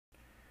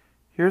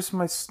Here's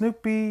my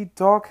Snoopy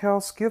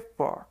Doghouse gift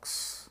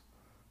box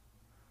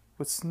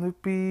with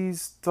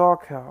Snoopy's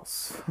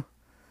Doghouse.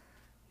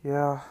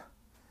 Yeah,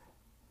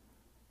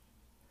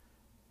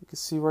 you can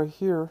see right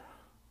here.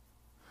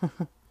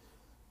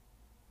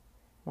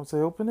 Once I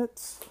open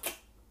it,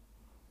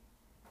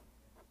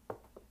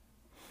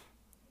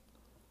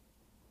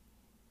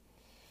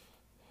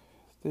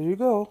 there you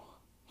go.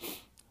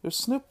 There's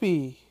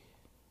Snoopy.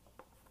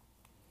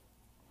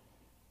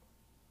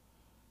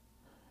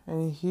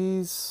 And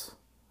he's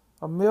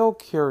a mail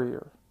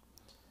carrier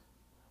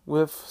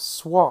with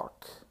swag,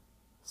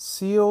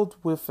 sealed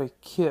with a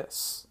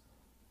kiss.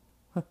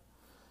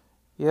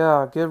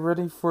 Yeah, get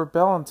ready for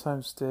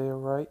Valentine's Day,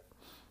 alright?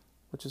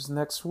 Which is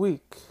next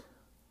week.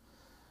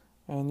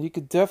 And you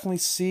could definitely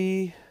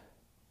see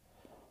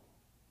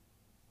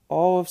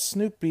all of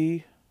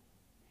Snoopy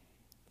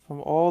from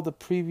all the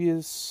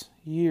previous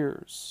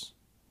years.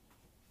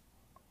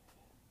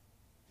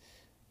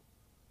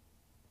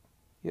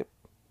 Yep.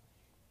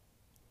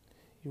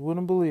 You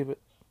wouldn't believe it.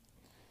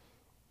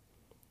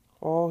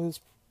 All his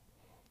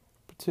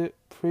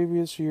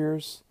previous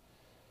years.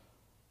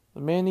 The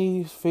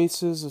many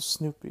faces of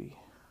Snoopy.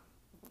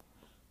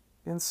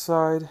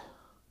 Inside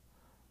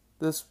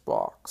this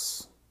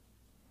box.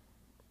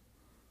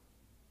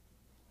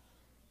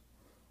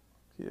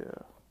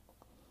 Yeah.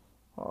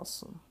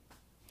 Awesome.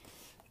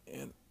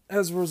 And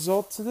as a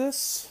result of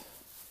this,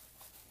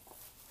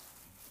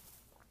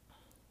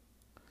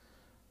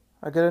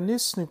 I got a new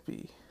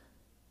Snoopy.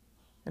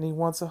 And he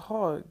wants a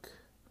hug.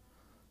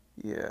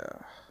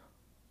 Yeah.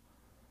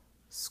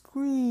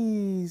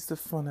 Squeeze the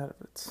fun out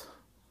of it.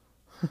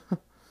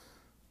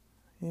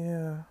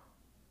 Yeah.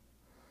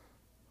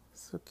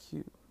 So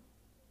cute.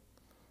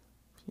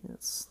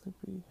 Peanut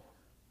Snoopy.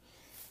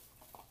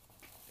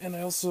 And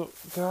I also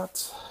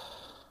got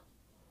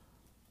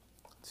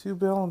 2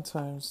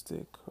 Valentine's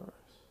Day cards.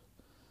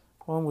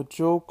 One with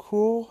Joe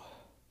Cool.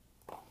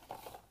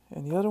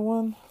 And the other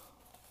one,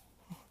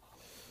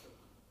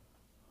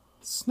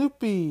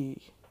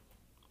 Snoopy.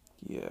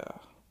 Yeah.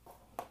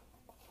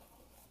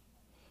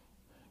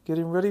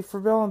 Getting ready for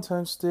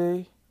Valentine's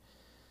Day.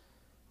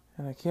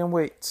 And I can't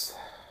wait.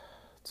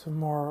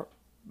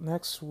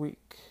 Next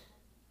week.